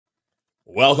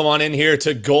Welcome on in here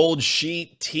to Gold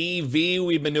Sheet TV.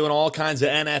 We've been doing all kinds of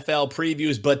NFL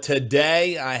previews, but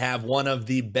today I have one of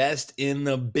the best in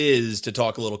the biz to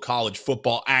talk a little college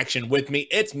football action with me.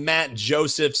 It's Matt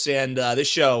Josephs, and this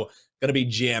show going to be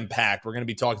jam-packed. We're going to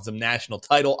be talking some national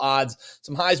title odds,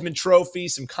 some Heisman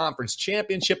trophies, some conference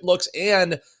championship looks,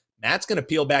 and Matt's going to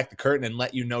peel back the curtain and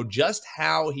let you know just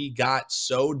how he got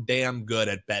so damn good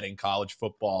at betting college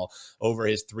football over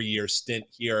his 3-year stint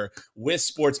here with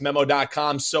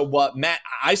sportsmemo.com. So Matt,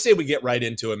 I say we get right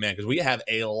into it, man, because we have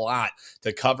a lot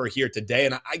to cover here today.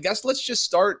 And I guess let's just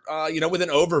start, with an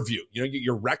overview.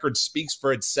 Your record speaks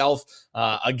for itself.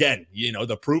 Again,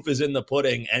 the proof is in the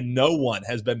pudding, and no one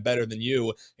has been better than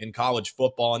you in college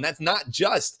football. And that's not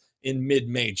just in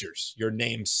mid-majors, your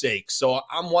namesake. So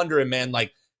I'm wondering, man,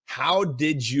 how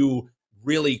did you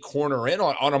really corner in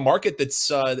on a market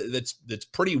that's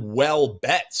pretty well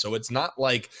bet? So it's not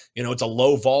like, it's a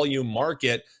low volume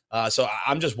market. So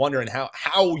I'm just wondering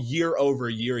how year over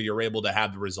year you're able to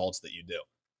have the results that you do.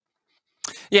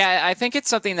 Yeah, I think it's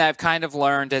something that I've kind of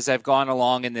learned as I've gone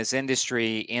along in this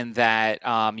industry, in that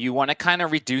you want to kind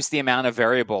of reduce the amount of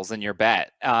variables in your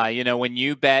bet. When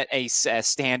you bet a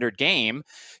standard game,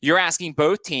 you're asking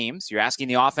both teams, you're asking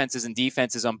the offenses and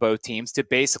defenses on both teams to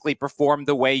basically perform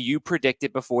the way you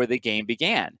predicted before the game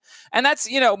began. And that's,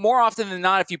 more often than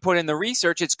not, if you put in the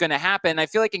research, it's going to happen. I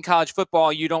feel like in college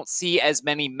football, you don't see as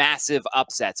many massive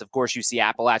upsets. Of course, you see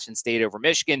Appalachian State over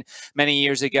Michigan many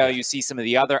years ago. You see some of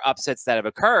the other upsets that have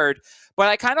occurred. But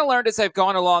I kind of learned as I've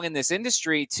gone along in this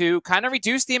industry to kind of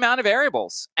reduce the amount of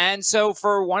variables. And so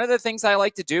for one of the things I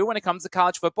like to do when it comes to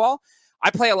college football, I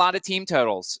play a lot of team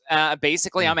totals.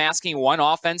 Basically, I'm asking one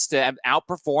offense to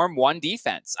outperform one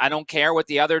defense. I don't care what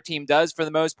the other team does for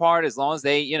the most part, as long as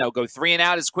they, go 3 and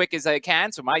out as quick as they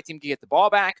can so my team can get the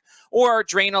ball back, or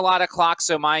drain a lot of clock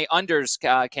so my unders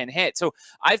can hit. So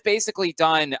I've basically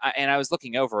done, and I was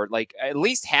looking over, at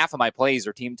least half of my plays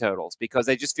are team totals, because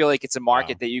I just feel like it's a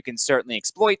market that you can certainly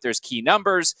exploit. There's key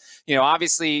numbers.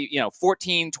 Obviously,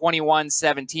 14, 21,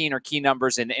 17 are key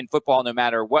numbers in football, no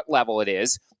matter what level it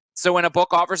is. So when a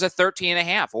book offers a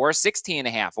 13.5 or a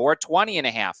 16.5 or a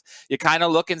 20.5, you kind of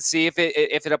look and see if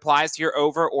it applies to your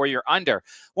over or your under.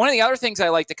 One of the other things I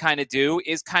like to kind of do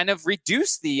is kind of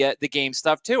reduce the game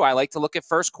stuff too. I like to look at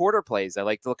first quarter plays. I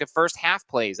like to look at first half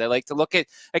plays. I like to look at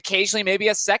occasionally maybe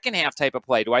a second half type of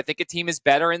play. Do I think a team is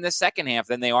better in the second half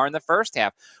than they are in the first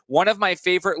half? One of my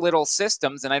favorite little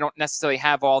systems, and I don't necessarily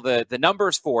have all the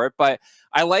numbers for it, but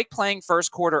I like playing first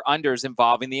quarter unders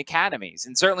involving the academies.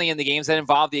 And certainly in the games that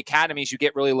involve the academies, you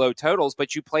get really low totals,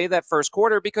 but you play that first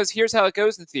quarter because here's how it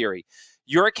goes in theory.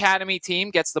 Your academy team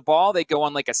gets the ball. They go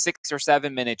on like a 6 or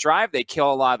 7 minute drive. They kill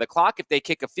a lot of the clock. If they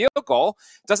kick a field goal,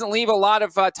 it doesn't leave a lot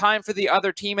of time for the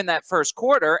other team in that first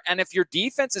quarter. And if your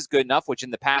defense is good enough, which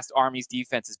in the past Army's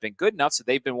defense has been good enough, so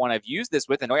they've been one I've used this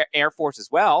with, and Air Force as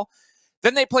well,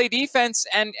 then they play defense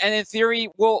and in theory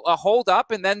will hold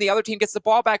up, and then the other team gets the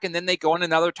ball back, and then they go on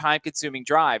another time-consuming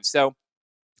drive. So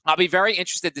I'll be very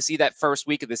interested to see that first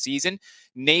week of the season.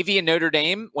 Navy and Notre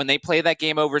Dame, when they play that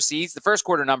game overseas, the first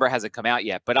quarter number hasn't come out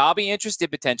yet, but I'll be interested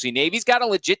potentially. Navy's got a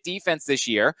legit defense this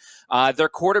year. Their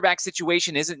quarterback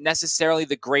situation isn't necessarily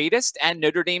the greatest, and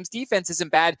Notre Dame's defense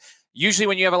isn't bad. Usually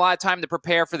when you have a lot of time to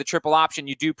prepare for the triple option,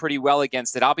 you do pretty well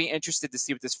against it. I'll be interested to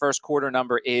see what this first quarter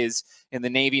number is in the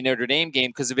Navy-Notre Dame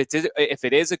game, because if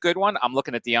it is a good one, I'm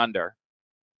looking at the under.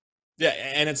 Yeah,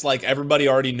 and it's like everybody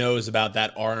already knows about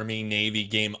that Army-Navy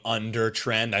game under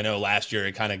trend. I know last year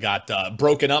it kind of got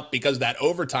broken up because of that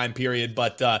overtime period,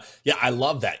 but yeah, I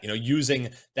love that. Using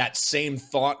that same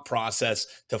thought process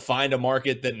to find a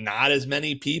market that not as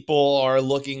many people are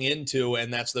looking into,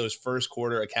 and that's those first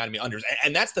quarter academy unders.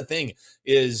 And that's the thing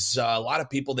is a lot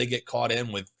of people, they get caught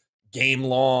in with game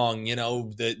long,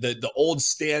 the old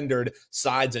standard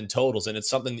sides and totals. And it's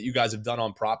something that you guys have done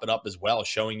on Prop It Up as well,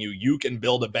 showing you can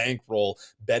build a bankroll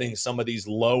betting some of these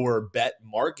lower bet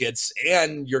markets,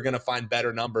 and you're going to find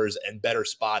better numbers and better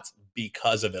spots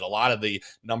because of it. A lot of the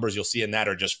numbers you'll see in that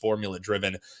are just formula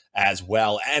driven as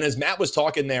well. And as Matt was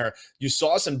talking there, you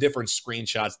saw some different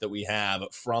screenshots that we have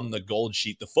from the Gold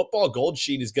Sheet. The football Gold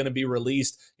Sheet is going to be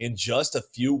released in just a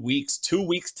few weeks, 2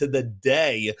 weeks to the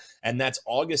day, and that's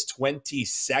August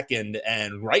 22nd.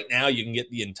 And right now you can get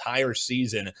the entire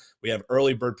season. We have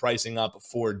early bird pricing up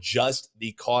for just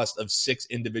the cost of 6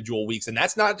 individual weeks. And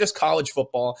that's not just college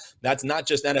football. That's not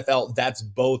just NFL. That's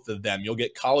both of them. You'll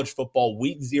get college football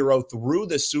week 0 through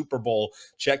the Super Bowl.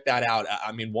 Check that out.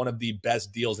 I mean, one of the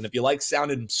best deals. And if you like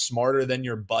sounding smarter than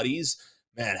your buddies,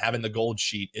 man, having the Gold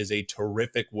Sheet is a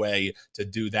terrific way to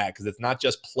do that, because it's not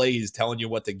just plays telling you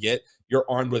what to get. you're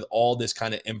armed with all this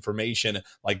kind of information,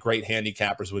 like great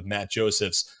handicappers with Matt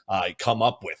Joseph's come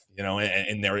up with,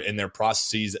 in their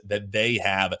processes that they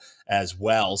have as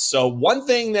well. So one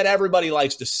thing that everybody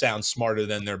likes to sound smarter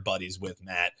than their buddies with,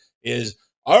 Matt, is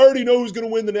I already know who's going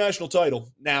to win the national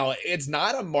title. Now, it's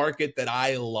not a market that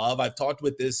I love. I've talked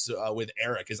with this with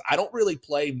Eric, is I don't really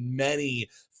play many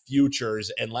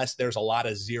futures unless there's a lot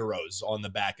of zeros on the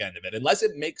back end of it. Unless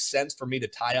it makes sense for me to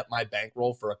tie up my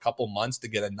bankroll for a couple months to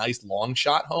get a nice long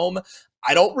shot home,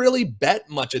 I don't really bet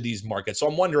much of these markets. So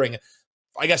I'm wondering,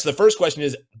 I guess the first question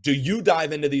is, do you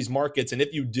dive into these markets? And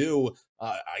if you do,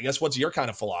 I guess what's your kind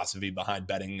of philosophy behind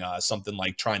betting something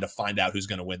like trying to find out who's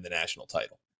going to win the national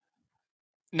title?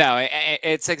 No,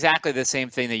 it's exactly the same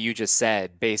thing that you just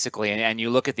said, basically. And you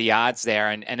look at the odds there,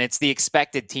 and it's the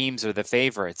expected teams or the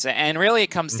favorites. And really,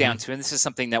 it comes down to, and this is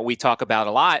something that we talk about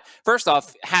a lot. First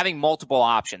off, having multiple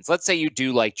options. Let's say you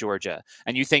do like Georgia,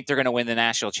 and you think they're going to win the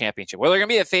national championship. Well, they're going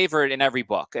to be a favorite in every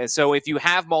book. So if you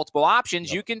have multiple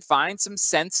options, you can find some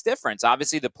sense difference.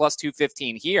 Obviously, the plus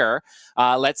 215 here,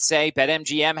 let's say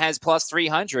BetMGM has plus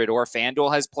 300 or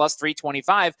FanDuel has plus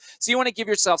 325. So you want to give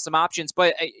yourself some options.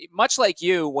 But much like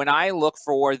you, when I look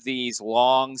for these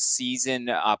long season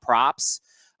props,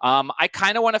 I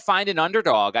kind of want to find an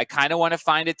underdog. I kind of want to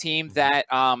find a team that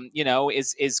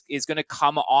is going to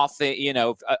come off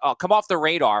the come off the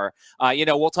radar.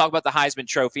 We'll talk about the Heisman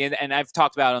Trophy, and I've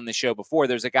talked about it on the show before.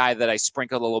 There's a guy that I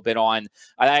sprinkled a little bit on.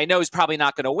 I know he's probably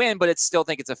not going to win, but still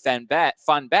think it's a fun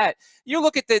bet. You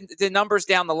look at the numbers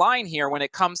down the line here when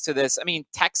it comes to this. I mean,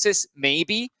 Texas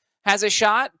maybe has a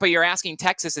shot, but you're asking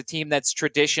Texas, a team that's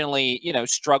traditionally,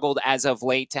 struggled as of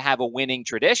late to have a winning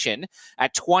tradition,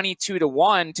 at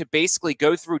 22-1 to basically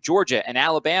go through Georgia and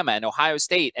Alabama and Ohio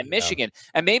State and Michigan.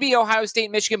 And maybe Ohio State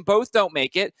and Michigan both don't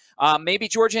make it. Maybe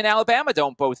Georgia and Alabama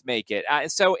don't both make it.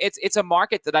 So it's a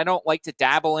market that I don't like to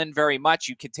dabble in very much.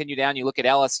 You continue down, you look at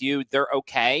LSU, they're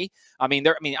okay.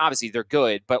 Obviously they're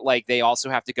good, but they also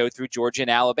have to go through Georgia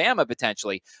and Alabama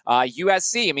potentially.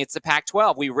 USC, it's the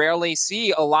Pac-12. We rarely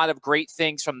see a lot of great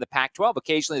things from the Pac-12.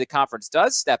 Occasionally the conference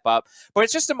does step up, but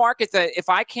it's just a market that if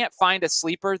I can't find a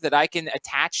sleeper that I can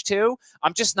attach to,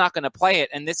 I'm just not going to play it.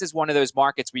 And this is one of those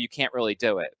markets where you can't really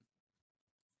do it.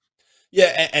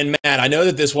 Yeah, and Matt, I know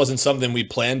that this wasn't something we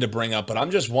planned to bring up, but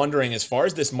I'm just wondering, as far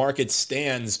as this market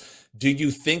stands, do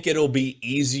you think it'll be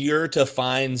easier to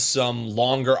find some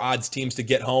longer odds teams to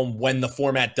get home when the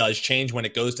format does change, when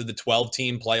it goes to the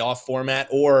 12-team playoff format?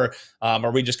 Or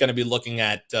are we just going to be looking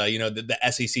at, the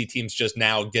SEC teams just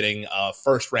now getting a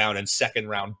first round and second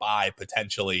round bye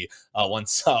potentially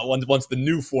once the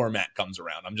new format comes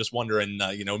around? I'm just wondering,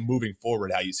 moving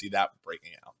forward, how you see that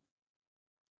breaking out.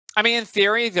 In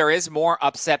theory, there is more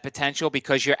upset potential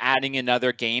because you're adding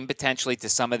another game potentially to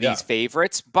some of these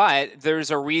favorites, but there's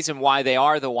a reason why they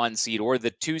are the 1 seed or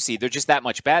the 2 seed. They're just that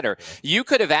much better. You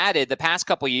could have added the past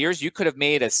couple of years, you could have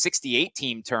made a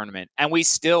 68-team tournament, and we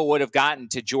still would have gotten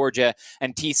to Georgia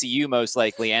and TCU most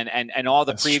likely and all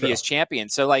the previous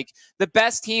champions. So the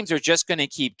best teams are just going to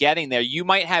keep getting there. You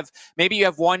might have, maybe you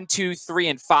have 1, 2, 3,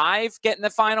 and 5 get in the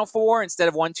Final Four instead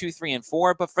of 1, 2, 3, and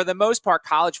 4. But for the most part,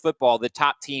 college football, the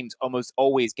top teams almost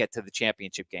always get to the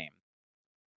championship game.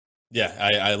 Yeah,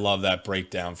 I love that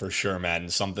breakdown for sure, Matt.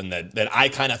 And something that I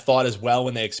kind of thought as well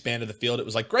when they expanded the field. It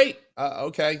was great.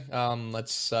 Okay,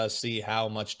 let's see how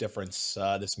much difference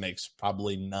this makes.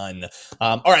 Probably none.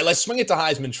 All right, let's swing it to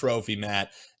Heisman Trophy,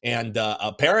 Matt. And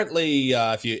apparently,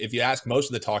 if you ask most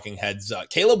of the talking heads,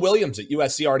 Caleb Williams at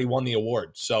USC already won the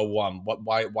award. So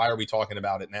why are we talking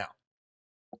about it now?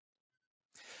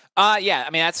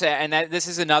 This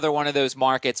is another one of those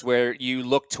markets where you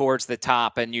look towards the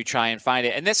top and you try and find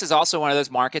it. And this is also one of those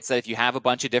markets that if you have a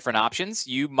bunch of different options,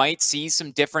 you might see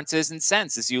some differences in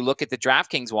sense. As you look at the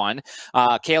DraftKings one,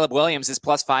 Caleb Williams is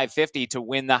plus 550 to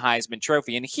win the Heisman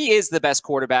Trophy, and he is the best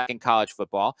quarterback in college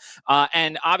football.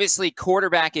 And obviously,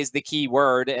 quarterback is the key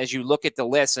word as you look at the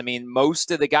list. Most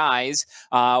of the guys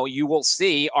you will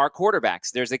see are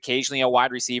quarterbacks. There's occasionally a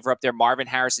wide receiver up there. Marvin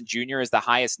Harrison Jr. is the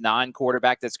highest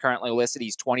non-quarterback that's currently listed.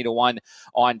 He's 20-1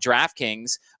 on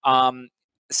DraftKings.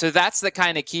 So that's the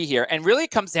kind of key here. And really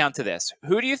it comes down to this.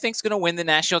 Who do you think is going to win the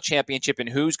national championship, and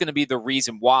who's going to be the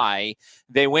reason why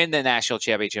they win the national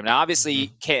championship? Now,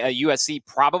 obviously, USC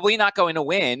probably not going to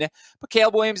win, but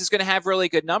Caleb Williams is going to have really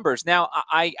good numbers. Now,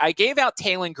 I gave out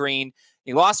Taylon Green.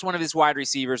 He lost one of his wide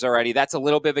receivers already. That's a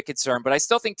little bit of a concern, but I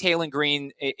still think Taylon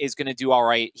Green is going to do all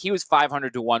right. He was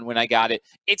 500-1 when I got it.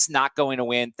 It's not going to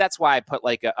win. That's why I put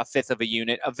a fifth of a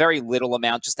unit, a very little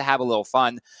amount, just to have a little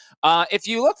fun. If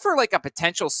you look for a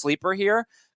potential sleeper here,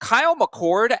 Kyle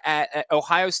McCord at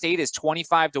Ohio State is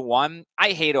 25-1.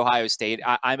 I hate Ohio State.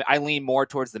 I lean more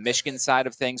towards the Michigan side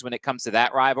of things when it comes to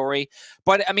that rivalry.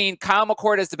 But, I mean, Kyle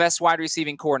McCord is the best wide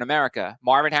receiving core in America.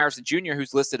 Marvin Harrison Jr.,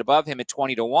 who's listed above him at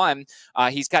 20-1,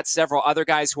 he's got several other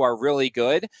guys who are really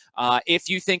good. If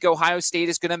you think Ohio State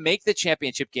is going to make the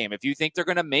championship game, if you think they're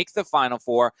going to make the Final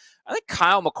Four, I think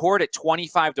Kyle McCord at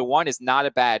 25-1 is not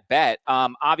a bad bet.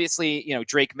 Obviously,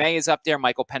 Drake May is up there.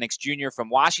 Michael Penix Jr.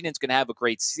 from Washington is going to have a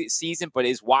great season, but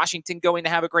is Washington going to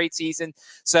have a great season?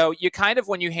 So you kind of,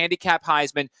 when you handicap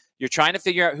Heisman, you're trying to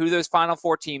figure out who those Final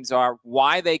Four teams are,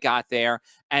 why they got there,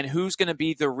 and who's going to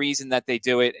be the reason that they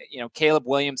do it. Caleb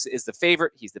Williams is the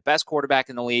favorite. He's the best quarterback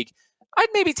in the league. I'd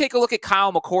maybe take a look at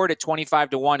Kyle McCord at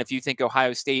 25-1 if you think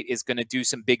Ohio State is going to do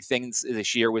some big things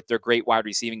this year with their great wide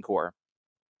receiving core.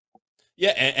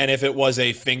 Yeah, and if it was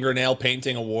a fingernail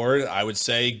painting award, I would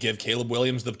say give Caleb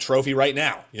Williams the trophy right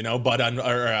now.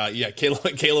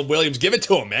 Caleb Williams, give it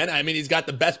to him, man. I mean, he's got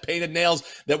the best painted nails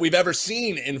that we've ever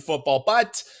seen in football,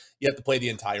 but you have to play the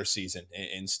entire season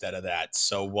instead of that.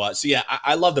 So yeah,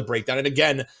 I love the breakdown. And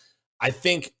again, I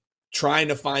think trying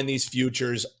to find these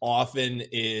futures often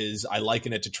is, I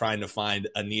liken it to trying to find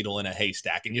a needle in a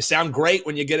haystack. And you sound great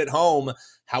when you get it home.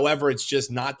 However, it's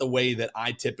just not the way that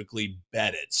I typically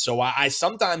bet it. So I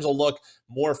sometimes will look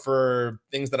more for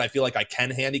things that I feel like I can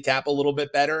handicap a little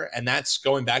bit better. And that's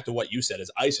going back to what you said, is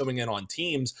ISOing in on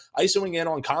teams, ISOing in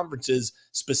on conferences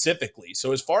specifically.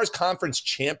 So as far as conference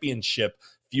championship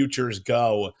futures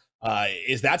go,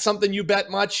 is that something you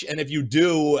bet much? And if you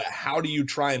do, how do you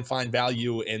try and find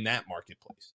value in that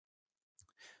marketplace?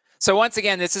 So once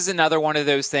again, this is another one of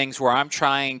those things where I'm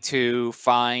trying to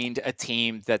find a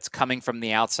team that's coming from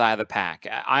the outside of the pack.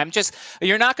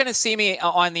 You're not going to see me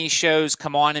on these shows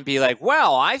come on and be like,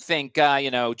 well, I think,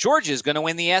 Georgia's going to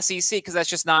win the SEC, because that's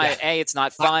just not, A, it's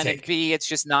not fun, and B, it's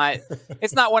just not,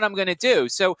 it's not what I'm going to do.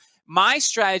 So my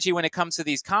strategy when it comes to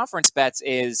these conference bets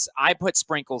is I put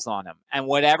sprinkles on them. And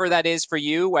whatever that is for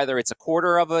you, whether it's a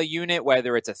quarter of a unit,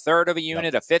 whether it's a third of a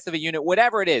unit, a fifth of a unit,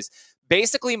 whatever it is,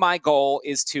 basically my goal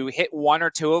is to hit one or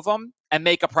two of them and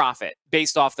make a profit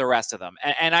based off the rest of them.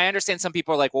 And I understand some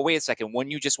people are like, well, wait a second,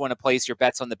 wouldn't you just want to place your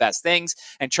bets on the best things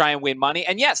and try and win money?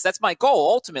 And yes, that's my goal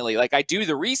ultimately. Like, I do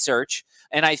the research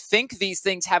and I think these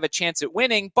things have a chance at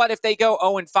winning, but if they go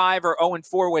 0-5 or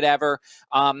 0-4, whatever,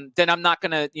 then I'm not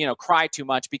going to, cry too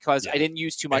much because I didn't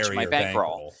use too much of my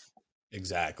bankroll.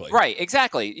 Exactly. Right,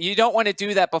 exactly. You don't want to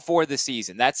do that before the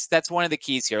season. That's one of the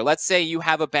keys here. Let's say you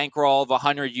have a bankroll of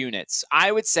 100 units.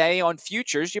 I would say on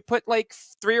futures, you put like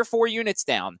 3 or 4 units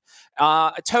down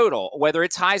total, whether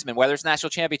it's Heisman, whether it's national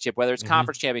championship, whether it's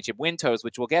conference championship, win totals,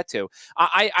 which we'll get to.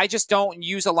 I just don't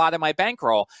use a lot of my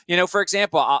bankroll. For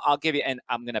example, I'll give you, and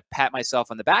I'm going to pat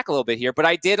myself on the back a little bit here, but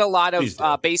I did a lot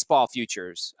of baseball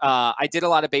futures. I did a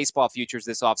lot of baseball futures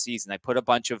this offseason. I put a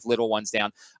bunch of little ones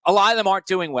down. A lot of them aren't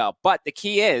doing well, but the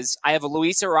key is I have a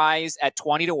Luis Ariz at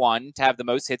 20-1 to have the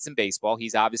most hits in baseball.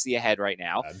 He's obviously ahead right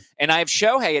now. And I have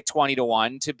Shohei at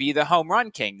 20-1 to be the home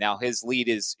run king. Now his lead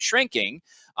is shrinking.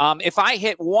 If I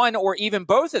hit one or even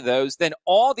both of those, then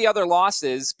all the other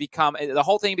losses the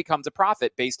whole thing becomes a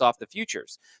profit based off the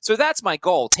futures. So that's my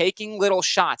goal, taking little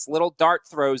shots, little dart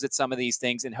throws at some of these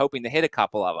things and hoping to hit a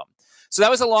couple of them. So that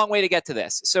was a long way to get to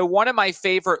this. So one of my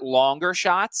favorite longer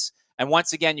shots, and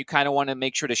once again, you kind of want to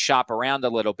make sure to shop around a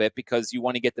little bit because you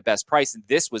want to get the best price. And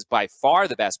this was by far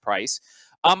the best price.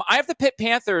 I have the Pitt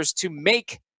Panthers to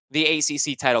make the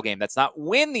ACC title game. That's not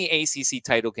win the ACC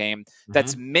title game.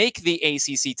 That's make the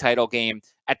ACC title game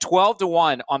at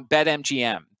 12-1 on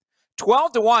BetMGM.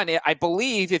 12-1, I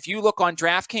believe, if you look on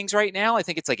DraftKings right now, I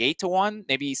think it's like 8-1,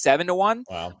 maybe 7-1.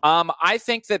 Wow. I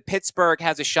think that Pittsburgh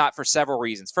has a shot for several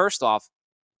reasons. First off,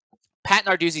 Pat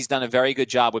Narduzzi's done a very good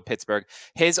job with Pittsburgh.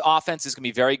 His offense is going to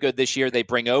be very good this year. They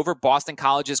bring over Boston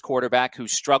College's quarterback who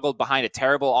struggled behind a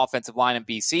terrible offensive line in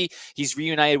BC. He's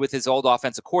reunited with his old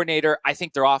offensive coordinator. I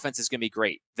think their offense is going to be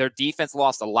great. Their defense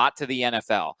lost a lot to the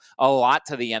NFL,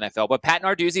 But Pat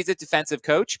Narduzzi's a defensive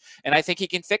coach, and I think he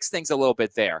can fix things a little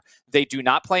bit there. They do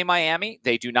not play Miami.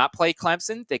 They do not play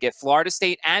Clemson. They get Florida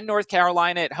State and North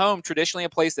Carolina at home, traditionally a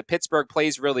place that Pittsburgh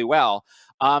plays really well.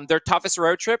 Their toughest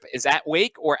road trip is at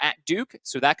Wake or at Duke,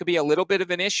 so that could be a little bit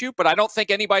of an issue, but I don't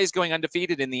think anybody's going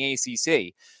undefeated in the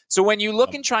ACC. So when you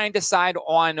look and try and decide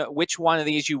on which one of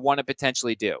these you want to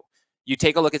potentially do, you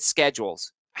take a look at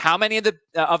schedules. How many of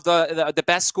the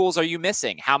best schools are you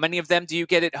missing? How many of them do you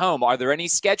get at home? Are there any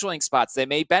scheduling spots that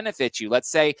may benefit you? Let's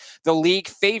say the league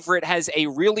favorite has a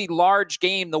really large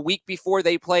game the week before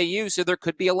they play you, so there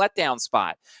could be a letdown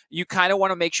spot. You kind of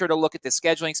want to make sure to look at the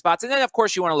scheduling spots. And then, of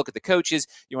course, you want to look at the coaches.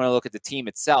 You want to look at the team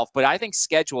itself. But I think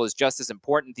schedule is just as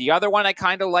important. The other one I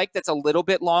kind of like that's a little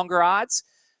bit longer odds,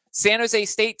 San Jose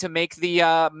State to make the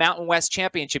Mountain West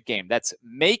championship game. That's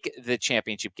make the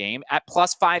championship game at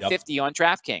plus 550 on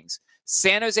DraftKings.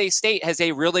 San Jose State has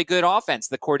a really good offense.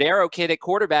 The Cordero kid at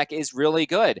quarterback is really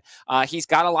good. He's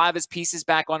got a lot of his pieces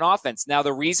back on offense. Now,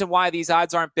 the reason why these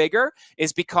odds aren't bigger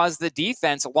is because the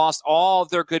defense lost all of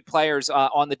their good players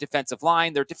on the defensive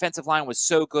line. Their defensive line was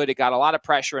so good. It got a lot of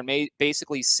pressure and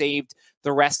basically saved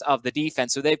the rest of the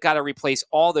defense. So they've got to replace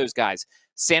all those guys.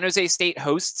 San Jose State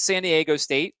hosts San Diego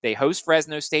State. They host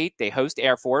Fresno State. They host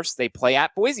Air Force. They play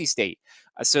at Boise State.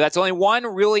 So that's only one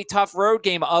really tough road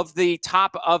game of the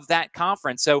top of that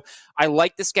conference. So I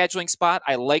like the scheduling spot.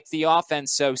 I like the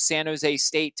offense. So San Jose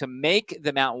State to make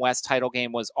the Mountain West title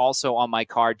game was also on my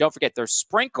card. Don't forget there's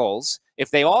sprinkles. If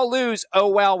they all lose, oh,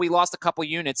 well, we lost a couple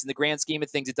units. In the grand scheme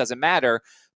of things, it doesn't matter.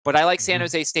 But I like San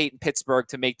Jose State and Pittsburgh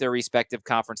to make their respective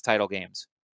conference title games.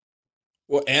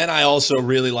 Well, and I also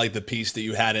really like the piece that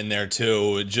you had in there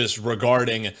too, just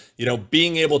regarding,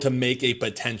 being able to make a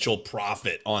potential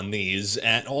profit on these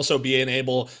and also being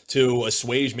able to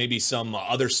assuage maybe some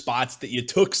other spots that you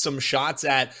took some shots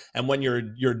at. And when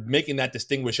you're making that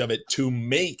distinguish of it to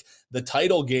make the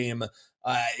title game,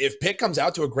 if Pitt comes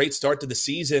out to a great start to the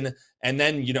season and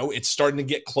then, it's starting to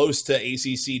get close to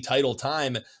ACC title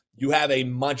time, you have a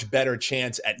much better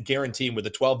chance at guaranteeing with a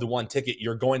 12-1 ticket,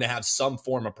 you're going to have some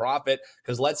form of profit.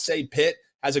 Because let's say Pitt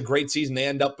has a great season, they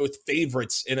end up with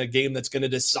favorites in a game that's going to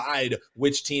decide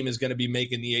which team is going to be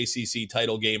making the ACC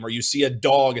title game, or you see a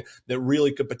dog that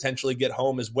really could potentially get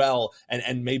home as well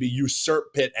and maybe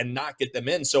usurp Pitt and not get them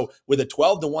in. So with a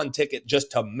 12-1 ticket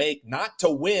just to make, not to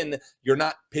win, you're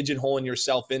not pigeonholing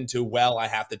yourself into, well, I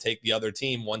have to take the other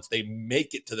team once they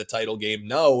make it to the title game.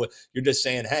 No, you're just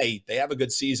saying, hey, they have a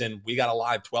good season. We got a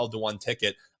live 12-1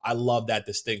 ticket. I love that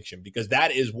distinction because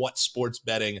that is what sports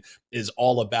betting is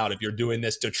all about. If you're doing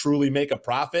this to truly make a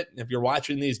profit, if you're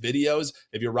watching these videos,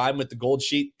 if you're riding with the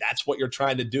GoldSheet, that's what you're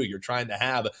trying to do. You're trying to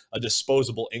have a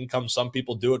disposable income. Some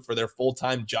people do it for their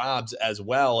full-time jobs as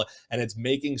well, and it's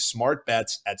making smart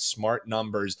bets at smart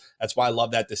numbers. That's why I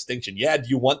love that distinction. Yeah, do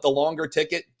you want the longer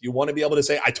ticket? Do you want to be able to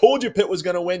say, I told you Pitt was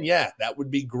going to win? Yeah, that would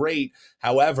be great.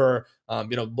 However,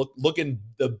 looking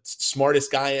the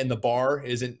smartest guy in the bar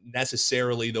isn't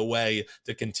necessarily the way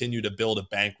to continue to build a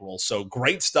bankroll. So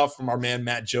great stuff from our man,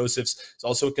 Matt Josephs. He's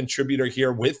also a contributor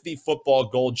here with the football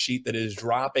gold sheet that is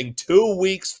dropping 2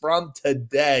 weeks from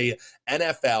today.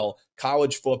 NFL,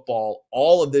 college football,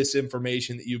 all of this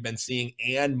information that you've been seeing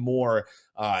and more.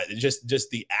 Just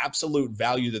the absolute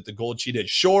value that the gold sheet is.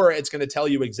 Sure, it's going to tell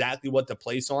you exactly what to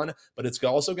place on, but it's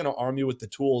also going to arm you with the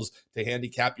tools to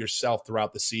handicap yourself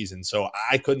throughout the season. So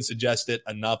I couldn't suggest it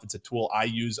enough. It's a tool I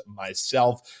use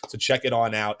myself. So check it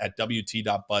on out at wt.buzz/GS.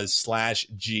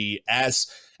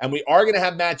 And we are going to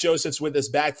have Matt Josephs with us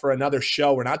back for another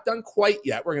show. We're not done quite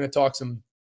yet. We're going to talk some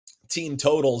team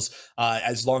totals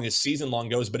as long as season long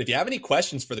goes. But if you have any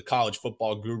questions for the college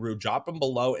football guru, drop them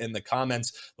below in the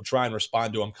comments. We'll try and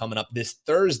respond to them coming up this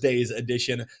Thursday's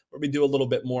edition, where we do a little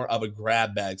bit more of a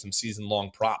grab bag, some season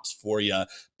long props for you.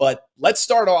 But let's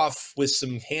start off with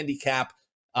some handicap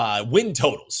win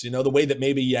totals, the way that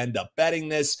maybe you end up betting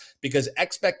this, because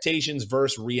expectations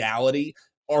versus reality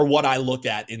are what I look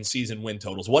at in season win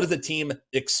totals. What is the team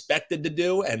expected to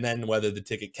do? And then whether the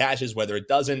ticket cashes, whether it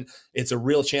doesn't, it's a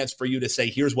real chance for you to say,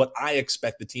 here's what I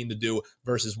expect the team to do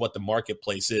versus what the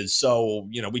marketplace is. So,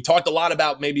 we talked a lot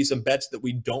about maybe some bets that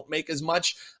we don't make as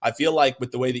much. I feel like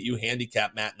with the way that you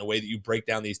handicap, Matt, and the way that you break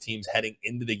down these teams heading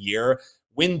into the year,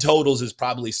 win totals is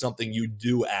probably something you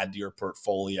do add to your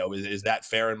portfolio. Is that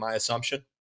fair in my assumption?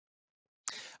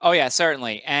 Oh, yeah,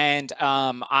 certainly. And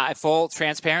full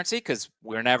transparency, because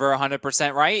we're never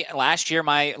 100% right. Last year,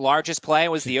 my largest play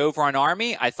was the over on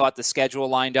Army. I thought the schedule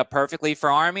lined up perfectly for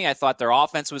Army. I thought their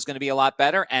offense was going to be a lot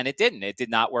better, and it didn't. It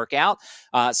did not work out.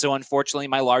 So, unfortunately,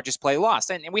 my largest play lost.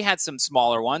 And we had some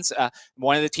smaller ones.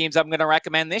 One of the teams I'm going to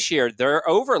recommend this year, their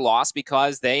over lost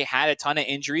because they had a ton of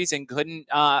injuries and couldn't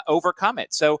overcome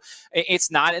it. So,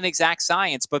 it's not an exact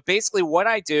science. But basically, what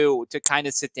I do to kind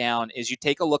of sit down is you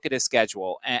take a look at a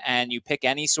schedule. and you pick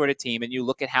any sort of team and you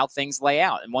look at how things lay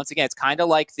out. And once again, it's kind of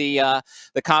like the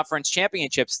conference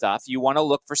championship stuff. You want to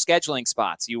look for scheduling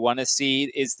spots. You want to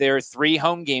see, is there 3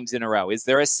 home games in a row? Is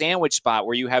there a sandwich spot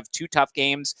where you have 2 tough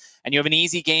games and you have an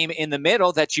easy game in the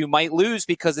middle that you might lose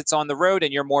because it's on the road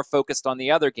and you're more focused on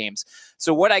the other games?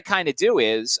 So what I kind of do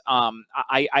is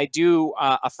I do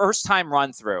a first-time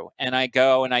run-through, and I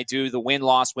go and I do the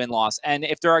win-loss. And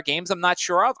if there are games I'm not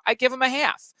sure of, I give them a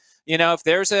half. If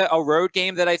there's a road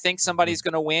game that I think somebody's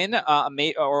going to win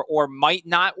or might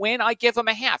not win, I give them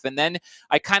a half. And then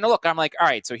I kind of look, I'm like, all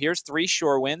right, so here's 3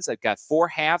 sure wins. I've got 4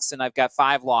 halves and I've got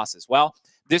 5 losses. Well,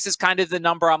 this is kind of the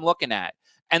number I'm looking at.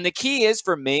 And the key is,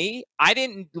 for me, I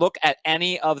didn't look at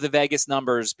any of the Vegas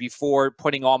numbers before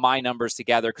putting all my numbers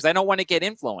together because I don't want to get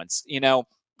influenced.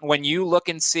 When you look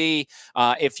and see,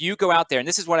 if you go out there, and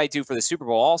this is what I do for the Super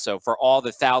Bowl also, for all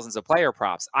the thousands of player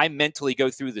props, I mentally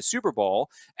go through the Super Bowl,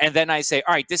 and then I say,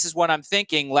 all right, this is what I'm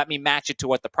thinking. Let me match it to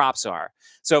what the props are.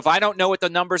 So if I don't know what the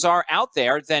numbers are out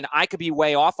there, then I could be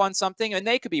way off on something, and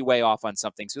they could be way off on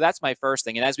something. So that's my first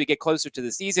thing. And as we get closer to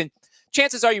the season,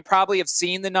 chances are you probably have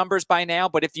seen the numbers by now,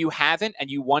 but if you haven't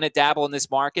and you want to dabble in this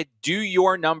market, do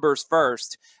your numbers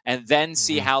first and then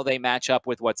see how they match up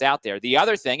with what's out there. The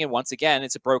other thing, and once again,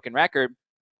 it's a broken record,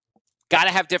 got to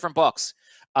have different books.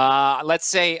 Let's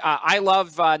say I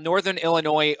love Northern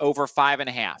Illinois over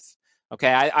 5.5.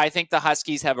 Okay, I think the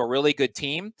Huskies have a really good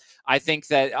team. I think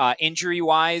that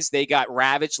injury-wise, they got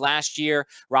ravaged last year.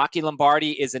 Rocky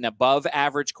Lombardi is an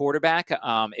above-average quarterback.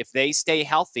 If they stay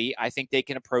healthy, I think they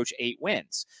can approach 8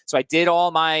 wins. So I did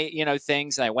all my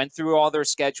things, and I went through all their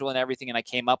schedule and everything, and I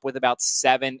came up with about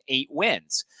 7, 8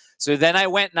 wins. So then I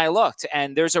went and I looked,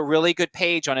 and there's a really good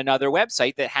page on another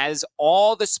website that has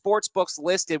all the sports books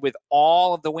listed with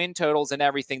all of the win totals and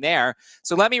everything there.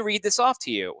 So let me read this off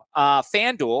to you.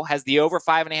 FanDuel has the over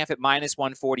 5.5 at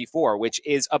 -144, which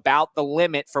is about the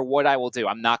limit for what I will do.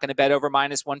 I'm not going to bet over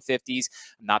 -150s.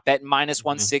 I'm not betting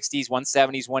 -160s,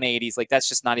 170s, 180s. Like, that's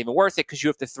just not even worth it because you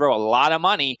have to throw a lot of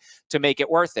money to make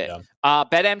it worth it. Yeah.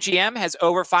 BetMGM has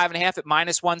over 5.5 at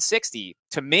 -160.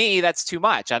 To me, that's too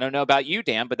much. I don't know about you,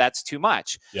 Dan, but that's too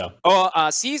much. Yeah.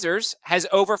 Caesars has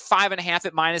over 5.5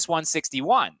 at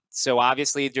 -161. So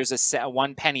obviously there's a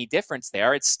 1 penny difference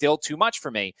there. It's still too much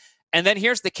for me. And then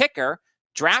here's the kicker.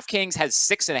 DraftKings has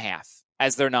 6.5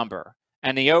 as their number.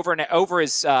 And the over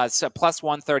is plus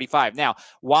 135. Now,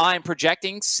 while I'm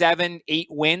projecting 7, 8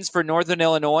 wins for Northern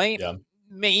Illinois,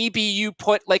 maybe you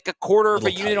put like a quarter of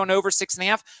a unit on over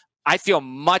 6.5. I feel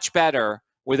much better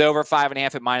with over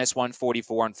 5.5 at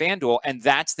 -144 on FanDuel. And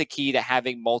that's the key to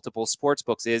having multiple sports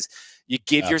books is you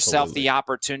give yourself the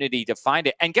opportunity to find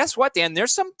it. And guess what, Dan?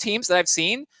 There's some teams that I've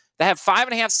seen that have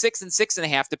 5.5, 6, and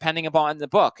 6.5, depending upon the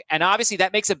book. And obviously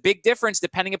that makes a big difference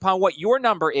depending upon what your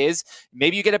number is.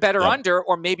 Maybe you get a better under,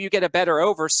 or maybe you get a better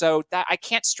over. So that I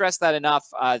can't stress that enough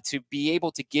to be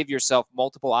able to give yourself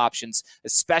multiple options,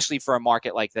 especially for a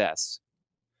market like this.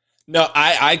 No,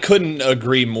 I couldn't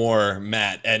agree more,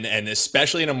 Matt, and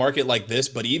especially in a market like this,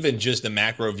 but even just a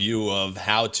macro view of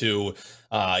how to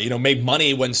make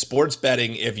money when sports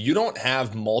betting. If you don't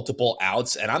have multiple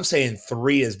outs, and I'm saying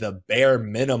 3 is the bare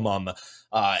minimum,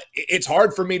 it's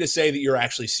hard for me to say that you're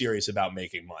actually serious about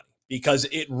making money, because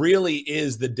it really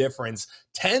is the difference.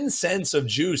 10 cents of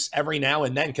juice every now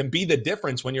and then can be the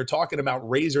difference when you're talking about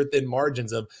razor thin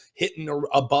margins of hitting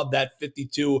above that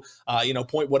 52,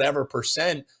 point whatever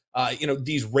percent.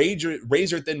 These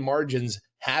razor thin margins,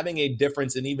 having a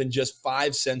difference in even just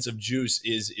 5 cents of juice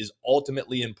is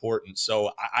ultimately important.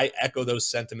 So I echo those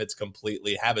sentiments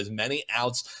completely. Have as many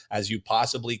outs as you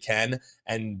possibly can,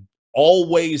 and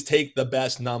always take the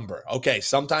best number. Okay,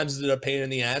 sometimes it's a pain in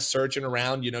the ass searching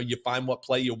around. You find what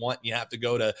play you want, and you have to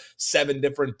go to 7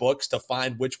 different books to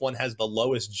find which one has the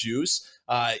lowest juice.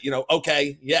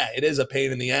 Okay, yeah, it is a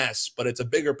pain in the ass, but it's a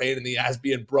bigger pain in the ass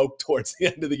being broke towards the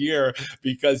end of the year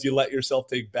because you let yourself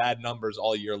take bad numbers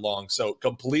all year long. So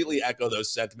completely echo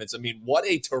those sentiments. I mean, what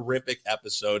a terrific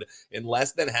episode in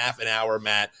less than half an hour,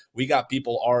 Matt. We got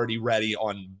people already ready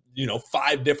on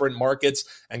 5 different markets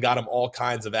and got them all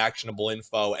kinds of actionable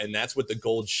info. And that's what the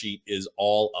Gold Sheet is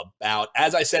all about.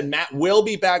 As I said, Matt will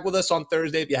be back with us on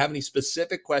Thursday. If you have any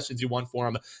specific questions you want for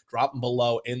him, drop them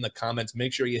below in the comments.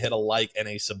 Make sure you hit a like and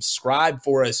a subscribe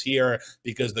for us here,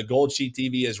 because the Gold Sheet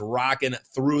TV is rocking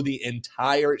through the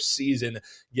entire season,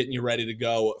 getting you ready to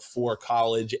go for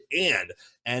college and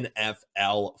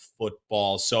NFL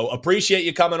football. So appreciate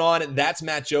you coming on. That's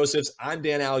Matt Josephs. I'm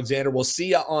Dan Alexander. We'll see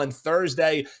you on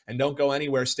Thursday. And don't go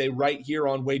anywhere. Stay right here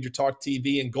on WagerTalk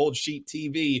TV and Gold Sheet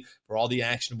TV for all the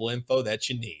actionable info that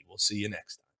you need. We'll see you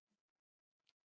next time.